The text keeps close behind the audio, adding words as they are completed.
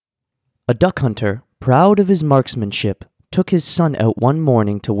A duck hunter, proud of his marksmanship, took his son out one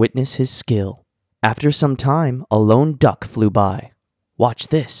morning to witness his skill. After some time, a lone duck flew by. "Watch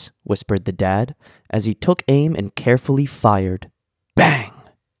this," whispered the dad, as he took aim and carefully fired. Bang!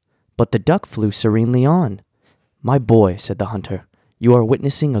 But the duck flew serenely on. "My boy," said the hunter, "you are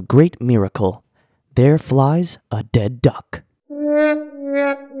witnessing a great miracle. There flies a dead duck."